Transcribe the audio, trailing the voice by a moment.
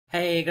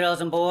Hey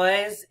girls and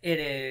boys, it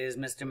is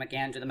Mr.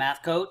 McAndrew the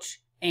Math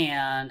Coach,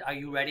 and are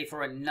you ready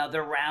for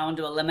another round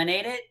to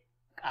eliminate it?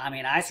 I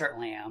mean, I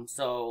certainly am,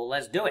 so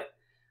let's do it.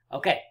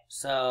 Okay,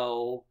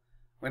 so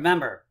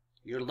remember,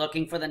 you're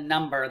looking for the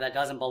number that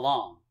doesn't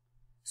belong.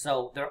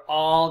 So they're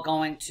all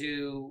going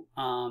to,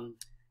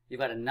 you've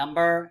got a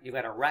number, you've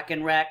got a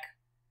rekenrek,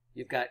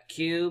 you've got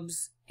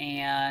cubes,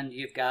 and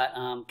you've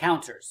got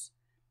counters.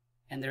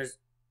 And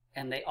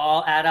they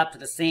all add up to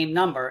the same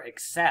number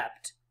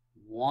except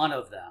one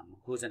of them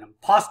who's an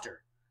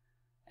imposter.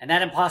 And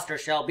that imposter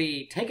shall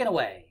be taken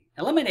away,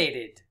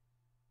 eliminated,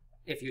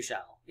 if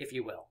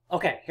you will.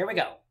 Okay, here we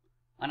go.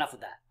 Enough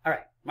of that. All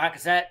right, mark a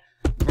set.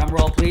 Drum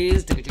roll,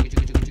 please.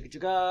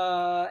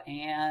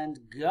 And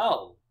go.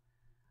 All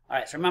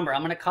right, so remember,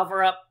 I'm going to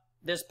cover up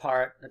this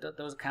part,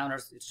 those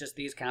counters. It's just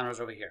these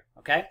counters over here,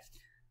 okay?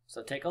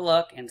 So take a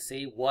look and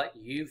see what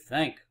you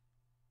think.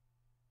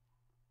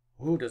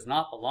 Who does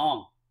not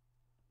belong?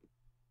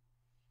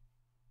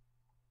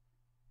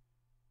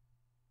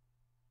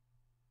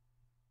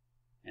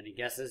 Any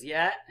guesses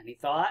yet? Any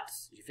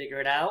thoughts? Did you figure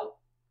it out?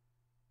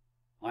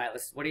 All right,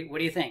 what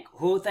do you think?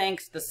 Who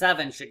thinks the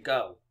 7 should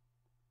go?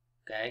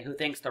 Okay, who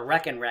thinks the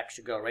rekenrek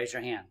should go? Raise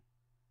your hand.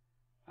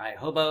 All right,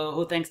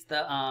 who thinks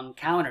the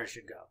counters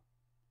should go?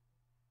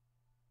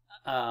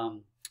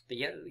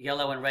 The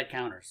yellow and red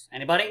counters.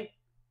 Anybody?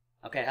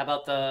 Okay, how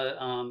about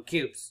the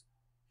cubes?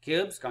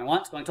 Cubes, going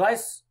once, going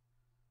twice?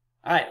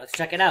 All right, let's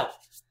check it out.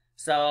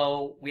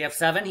 So we have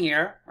 7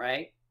 here,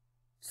 right?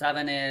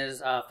 7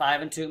 is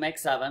 5 and 2 make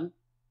 7.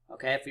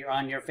 Okay, if you're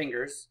on your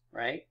fingers,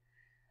 right?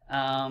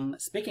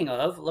 Speaking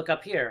of, look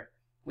up here.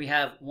 We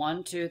have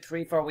 1, 2,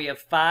 3, 4. We have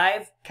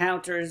 5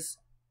 counters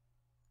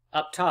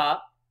up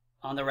top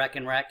on the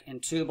rekenrek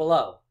and 2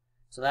 below.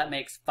 So that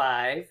makes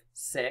 5,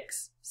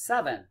 6,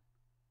 7.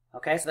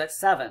 Okay, so that's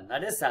 7.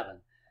 That is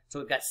 7. So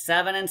we've got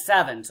 7 and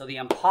 7. So the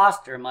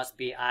imposter must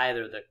be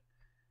either the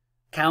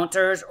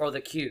counters or the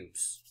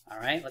cubes. All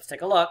right, let's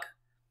take a look.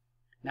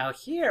 Now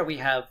here we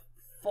have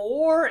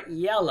 4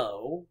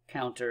 yellow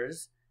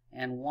counters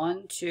and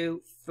 1,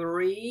 2,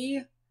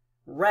 3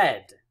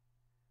 red.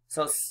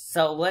 So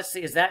let's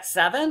see, is that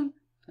 7?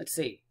 Let's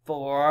see,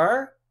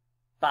 4,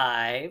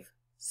 5,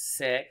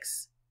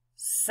 6,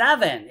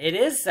 7. It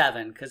is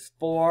 7 because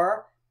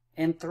 4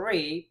 and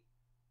 3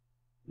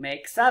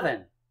 make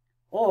 7.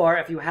 Or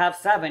if you have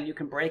 7, you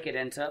can break it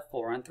into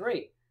 4 and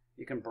 3.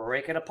 You can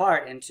break it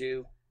apart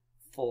into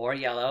 4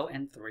 yellow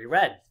and 3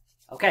 red.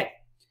 Okay,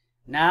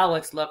 now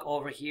let's look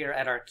over here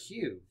at our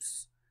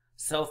cubes.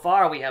 So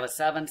far we have a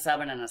 7,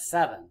 7, and a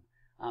 7.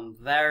 I'm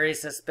very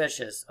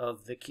suspicious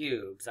of the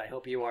cubes. I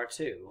hope you are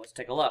too. Let's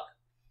take a look.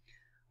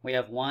 We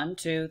have 1,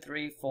 2,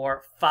 3,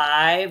 4,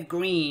 5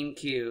 green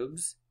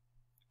cubes.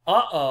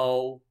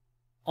 Uh-oh.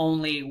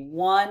 Only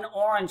 1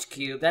 orange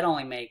cube. That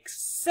only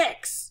makes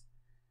 6.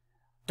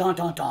 Dun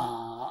dun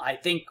dun. I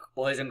think,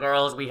 boys and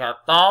girls, we have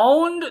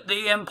found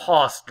the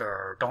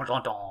imposter. Dun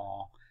dun dun.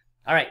 All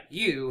right,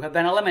 you have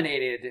been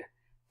eliminated,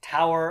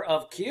 Tower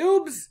of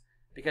Cubes,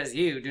 because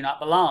you do not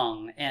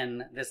belong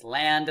in this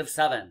land of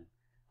 7.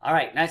 All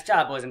right, nice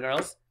job, boys and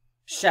girls.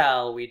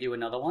 Shall we do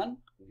another one?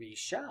 We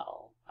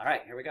shall. All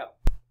right, here we go.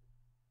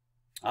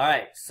 All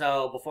right,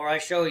 so before I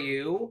show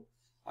you,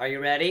 are you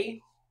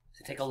ready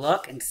to take a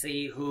look and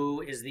see who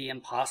is the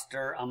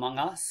imposter among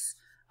us?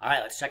 All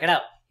right, let's check it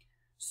out.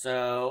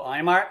 So, on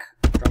your mark,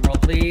 drum roll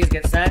please,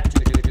 get set.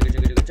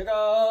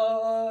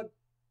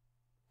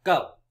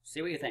 Go.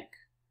 See what you think.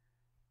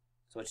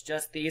 So it's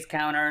just these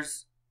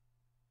counters,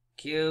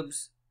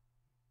 cubes,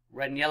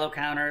 red and yellow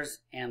counters,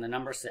 and the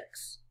number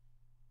 6.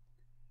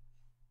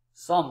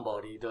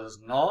 Somebody does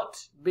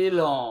not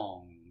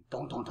belong.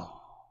 Dun, dun, dun.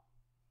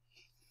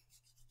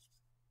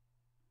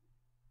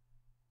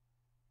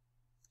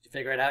 Did you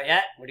figure it out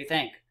yet? What do you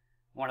think?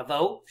 Want to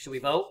vote? Should we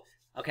vote?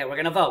 Okay, we're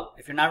gonna vote.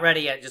 If you're not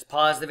ready yet, just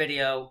pause the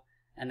video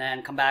and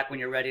then come back when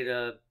you're ready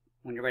to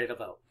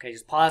vote. Okay,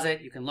 just pause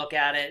it. You can look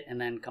at it and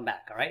then come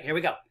back. All right, here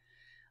we go.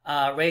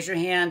 Raise your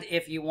hand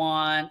if you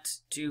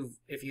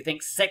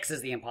think 6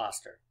 is the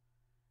imposter.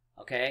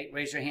 Okay,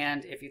 raise your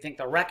hand if you think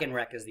the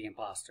rekenrek is the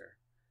imposter.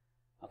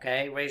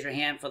 Okay, raise your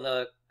hand for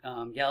the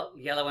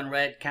yellow and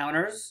red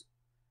counters,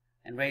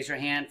 and raise your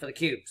hand for the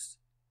cubes.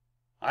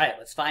 All right,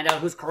 let's find out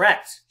who's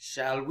correct,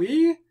 shall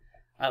we?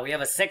 We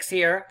have a 6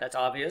 here, that's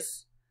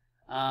obvious.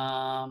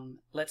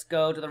 Let's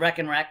go to the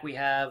rekenrek. We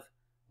have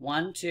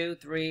 1, 2,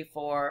 3,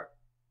 4.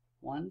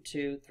 1,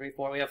 2, 3,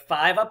 4. We have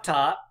 5 up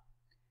top.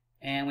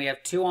 And we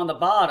have 2 on the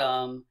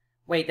bottom.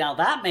 Wait, now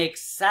that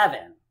makes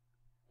 7.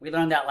 We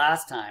learned that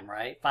last time,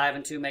 right? 5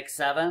 and 2 make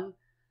 7.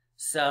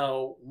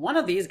 So one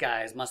of these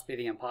guys must be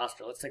the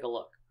imposter. Let's take a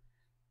look.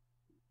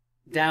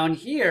 Down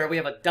here, we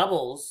have a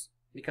doubles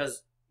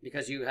because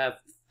you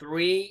have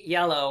 3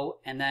 yellow,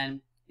 and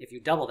then if you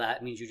double that,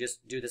 it means you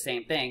just do the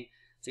same thing.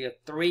 So you have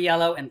 3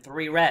 yellow and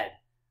 3 red.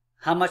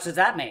 How much does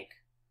that make?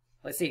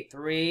 Let's see,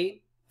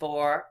 3,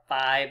 4,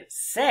 5,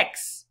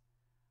 6.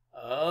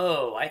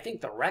 Oh, I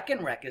think the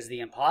rekenrek is the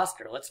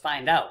imposter. Let's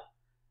find out.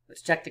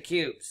 Let's check the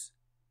cubes.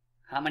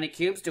 How many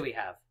cubes do we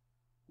have?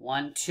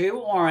 1, 2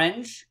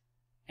 orange,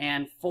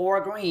 and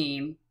 4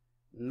 green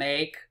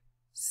make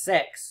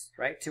 6,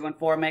 right? 2 and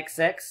 4 make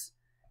 6.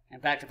 In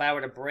fact, if I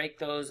were to break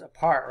those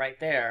apart right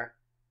there,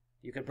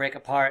 you could break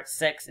apart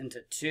 6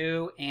 into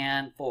 2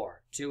 and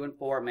 4. 2 and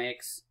 4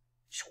 makes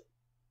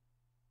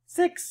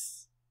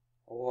 6,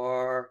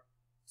 or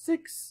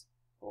 6,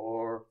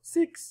 or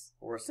 6,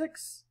 or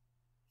 6,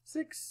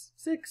 6,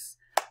 6.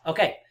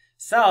 Okay,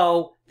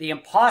 so the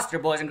imposter,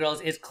 boys and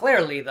girls, is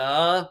clearly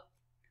the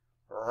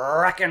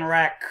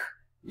rekenrek.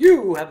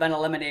 You have been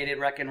eliminated,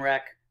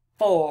 rekenrek,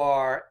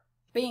 for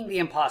being the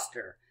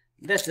imposter.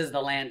 This is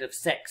the land of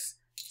 6.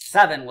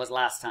 7 was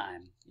last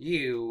time.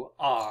 You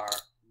are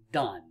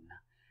done.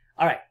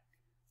 All right,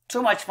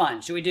 too much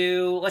fun. Should we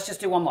do, let's just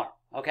do one more,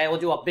 okay? We'll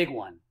do a big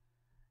one.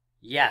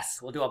 Yes,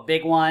 we'll do a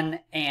big one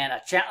and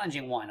a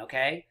challenging one,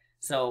 okay?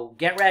 So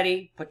get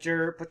ready, put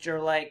your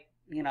like,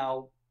 you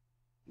know,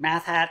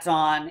 math hats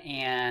on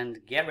and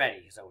get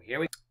ready. So here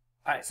we go.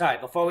 All right, sorry,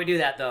 before we do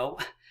that though,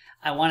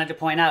 I wanted to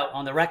point out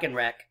on the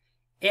rekenrek,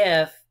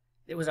 if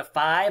it was a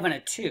 5 and a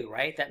 2,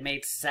 right? That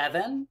made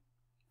 7,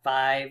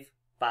 5,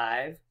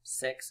 5,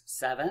 6,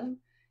 7.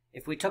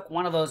 If we took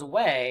one of those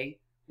away,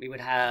 we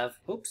would have,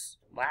 oops,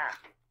 wow.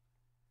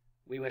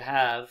 We would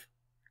have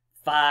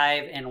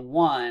 5 and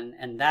 1,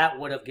 and that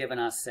would have given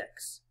us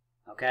 6.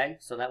 Okay,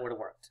 so that would have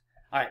worked.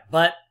 All right,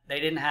 but they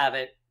didn't have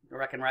it. The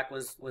rekenrek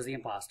was the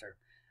imposter.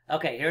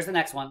 Okay, here's the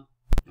next one.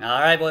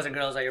 All right, boys and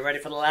girls, are you ready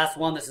for the last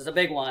one? This is a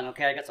big one,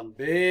 okay? I got some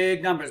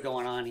big numbers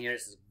going on here.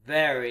 This is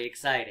very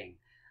exciting.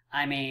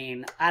 I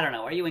mean, I don't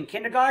know. Are you in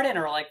kindergarten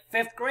or like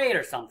 5th grade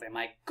or something?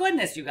 My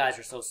goodness, you guys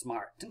are so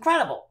smart. It's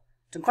incredible.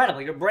 It's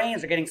incredible. Your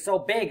brains are getting so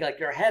big, like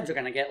your heads are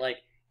going to get like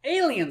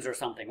aliens or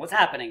something. What's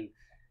happening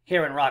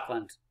here in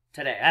Rockland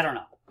today? I don't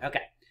know.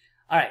 Okay.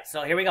 All right,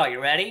 so here we go.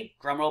 You ready?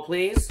 Drum roll,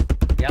 please.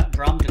 Yep,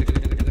 drum.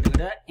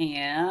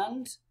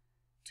 And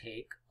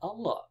take a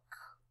look.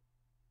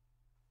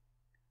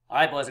 All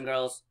right, boys and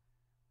girls.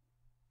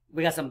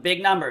 We got some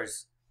big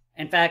numbers.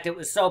 In fact, it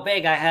was so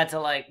big I had to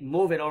like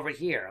move it over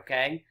here,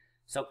 okay?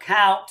 So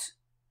count.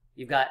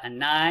 You've got a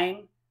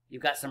 9.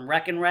 You've got some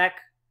rekenrek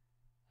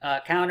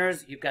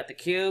counters. You've got the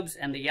cubes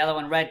and the yellow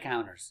and red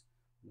counters.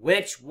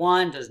 Which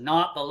one does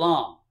not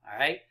belong? All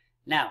right?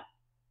 Now,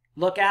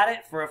 look at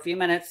it for a few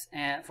minutes,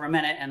 and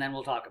then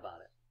we'll talk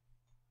about it.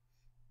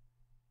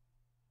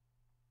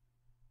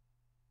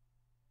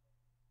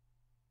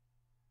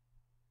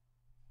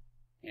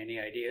 Any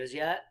ideas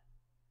yet?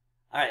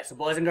 All right, so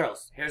boys and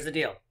girls, here's the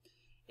deal.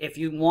 If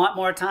you want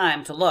more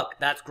time to look,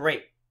 that's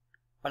great.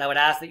 But I would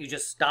ask that you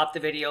just stop the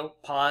video,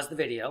 pause the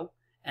video,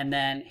 and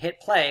then hit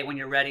play when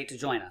you're ready to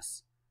join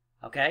us.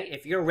 Okay?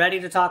 If you're ready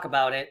to talk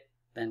about it,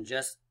 then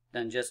just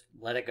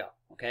let it go.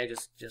 Okay?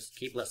 Just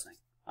keep listening.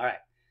 All right.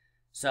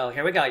 So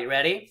here we go. You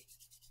ready?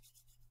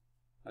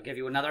 I'll give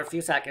you another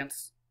few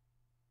seconds.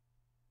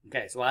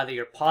 Okay, so either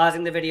you're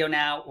pausing the video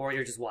now or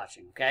you're just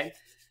watching, okay?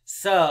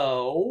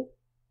 So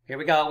here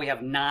we go. We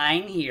have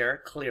 9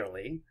 here,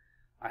 clearly.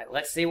 All right,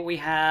 let's see what we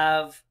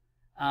have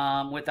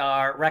with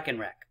our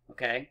rekenrek,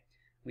 okay?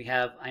 We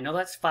have, I know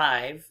that's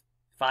 5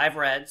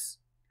 reds.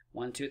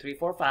 1, 2, 3,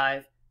 4,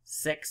 5,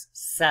 6,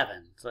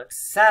 7. So that's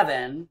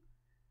 7,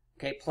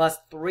 okay, plus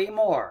 3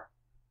 more.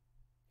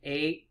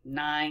 8,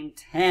 9,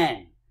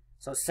 10.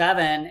 So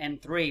 7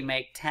 and 3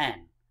 make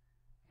 10.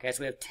 Okay,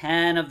 so we have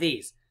 10 of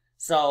these.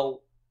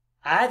 So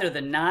either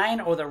the 9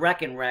 or the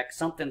rekenrek,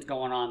 something's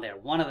going on there.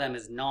 One of them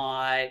is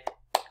not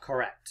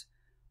correct.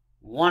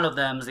 One of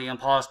them's the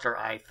imposter,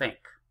 I think.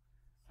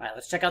 All right,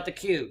 let's check out the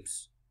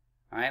cubes.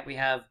 All right, we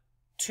have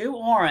 2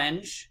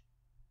 orange.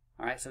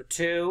 All right, so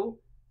 2,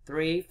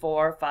 3,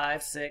 4,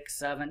 5, 6,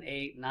 7,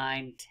 8,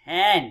 9,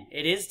 10.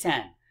 It is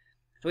 10.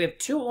 So we have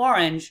 2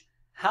 orange.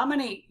 How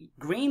many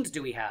greens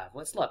do we have?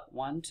 Let's look.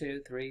 1,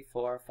 2, 3,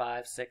 4,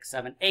 5, 6,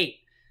 7, 8.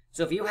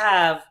 So if you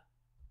have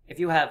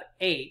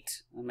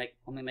 8, let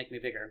me make me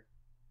bigger.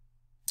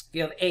 If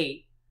you have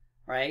 8,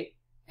 right,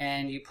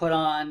 and you put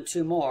on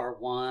 2 more,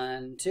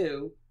 1,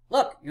 2,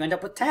 look, you end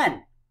up with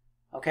 10.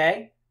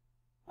 Okay?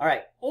 All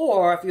right.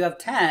 Or if you have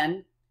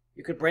 10,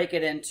 you could break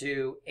it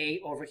into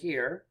 8 over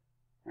here,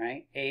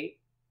 right? 8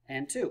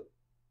 and 2.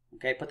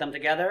 Okay, put them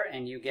together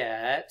and you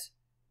get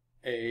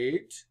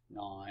 8,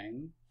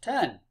 9,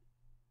 10.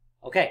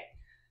 Okay,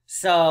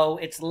 so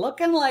it's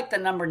looking like the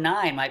number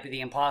 9 might be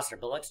the imposter,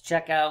 but let's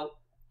check out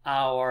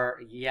our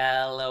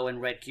yellow and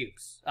red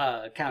cubes,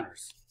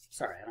 counters.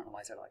 Sorry, I don't know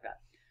why I said it like that.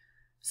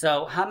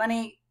 So how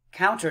many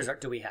counters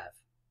do we have?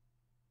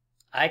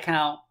 I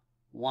count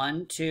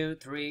 1, 2,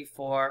 3,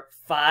 4,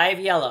 5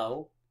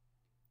 yellow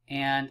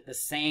and the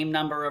same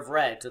number of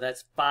red, so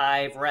that's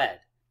 5 red.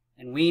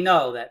 And we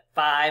know that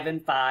 5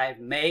 and 5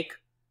 make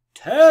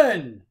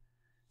 10.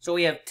 So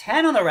we have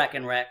 10 on the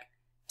rekenrek,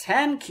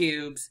 10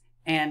 cubes,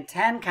 and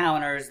 10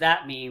 counters.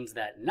 That means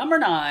that number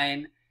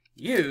 9,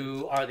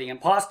 you are the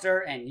imposter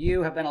and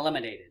you have been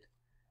eliminated.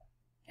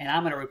 And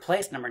I'm going to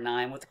replace number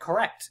 9 with the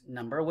correct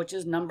number, which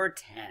is number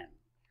 10.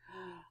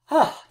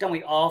 Oh, don't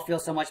we all feel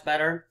so much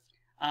better?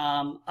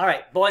 All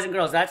right, boys and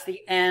girls, that's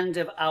the end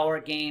of our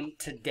game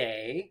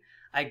today.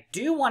 I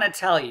do want to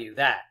tell you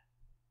that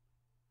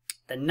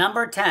The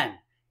number 10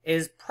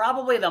 is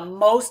probably the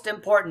most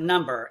important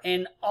number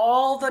in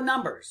all the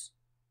numbers.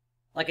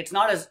 Like, it's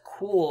not as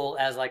cool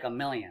as like a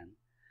million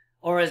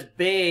or as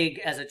big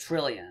as a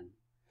trillion,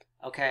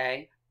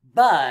 okay?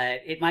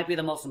 But it might be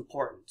the most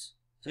important.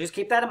 So just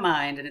keep that in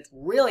mind, and it's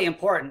really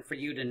important for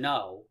you to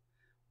know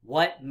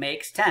what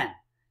makes 10.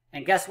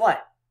 And guess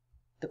what?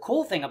 The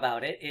cool thing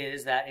about it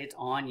is that it's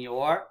on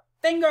your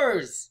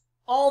fingers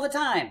all the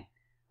time,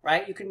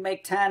 right? You can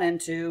make 10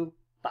 into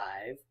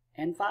 5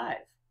 and 5.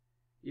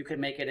 You could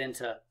make it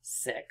into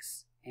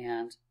 6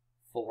 and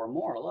 4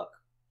 more. Look.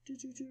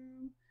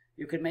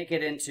 You could make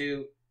it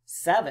into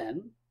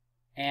 7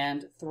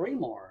 and 3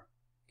 more.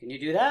 Can you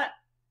do that?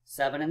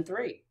 7 and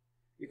 3.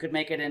 You could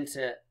make it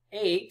into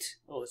 8.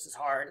 Oh, this is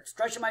hard. I'm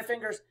stretching my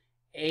fingers.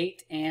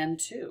 8 and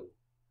 2.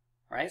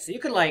 Right? So you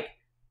could like,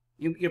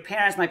 your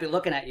parents might be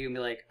looking at you and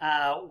be like,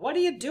 what are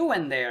you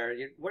doing there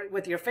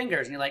with your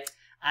fingers? And you're like,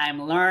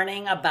 I'm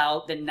learning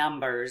about the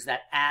numbers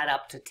that add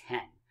up to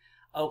 10.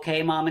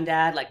 Okay, Mom and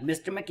Dad, like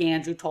Mr.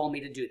 McAndrew told me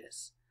to do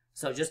this.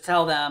 So just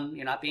tell them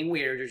you're not being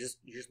weird. You're just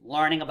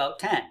learning about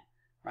 10,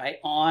 right?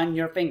 On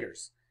your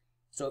fingers.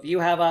 So if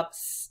you have up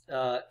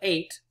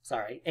 8,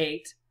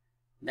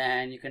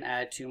 then you can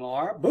add 2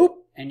 more, boop,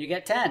 and you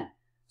get 10.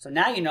 So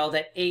now you know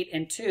that 8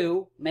 and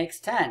 2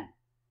 makes 10.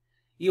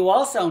 You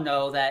also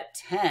know that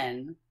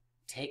 10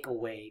 take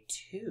away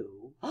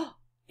 2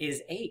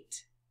 is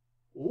 8.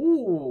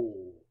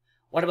 Ooh.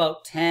 What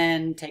about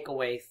 10 take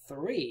away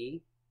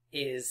 3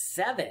 is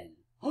 7?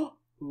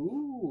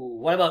 Ooh.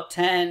 What about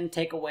 10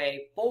 take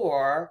away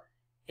 4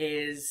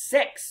 is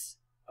 6?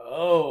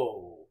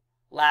 Oh.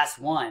 Last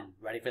one.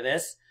 Ready for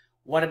this?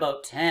 What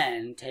about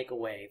 10 take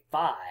away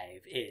 5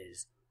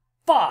 is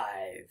 5?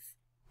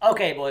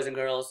 Okay, boys and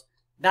girls,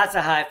 that's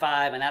a high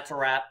five and that's a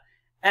wrap.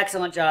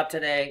 Excellent job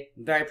today.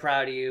 I'm very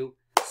proud of you.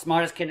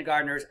 Smartest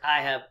kindergartners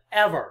I have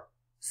ever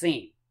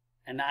seen.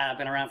 And I've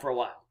been around for a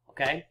while,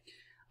 okay?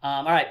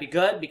 All right, be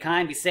good, be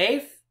kind, be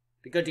safe.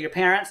 Be good to your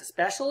parents,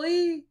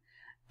 especially.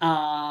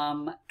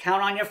 Count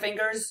on your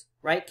fingers,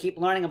 right? Keep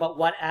learning about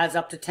what adds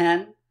up to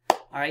 10.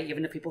 All right,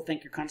 even if people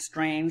think you're kind of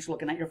strange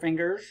looking at your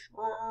fingers.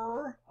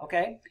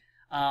 Okay?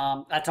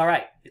 That's all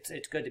right.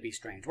 It's good to be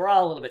strange. We're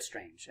all a little bit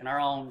strange in our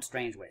own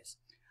strange ways.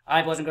 All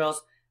right, boys and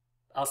girls.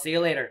 I'll see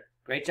you later.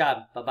 Great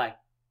job. Bye-bye.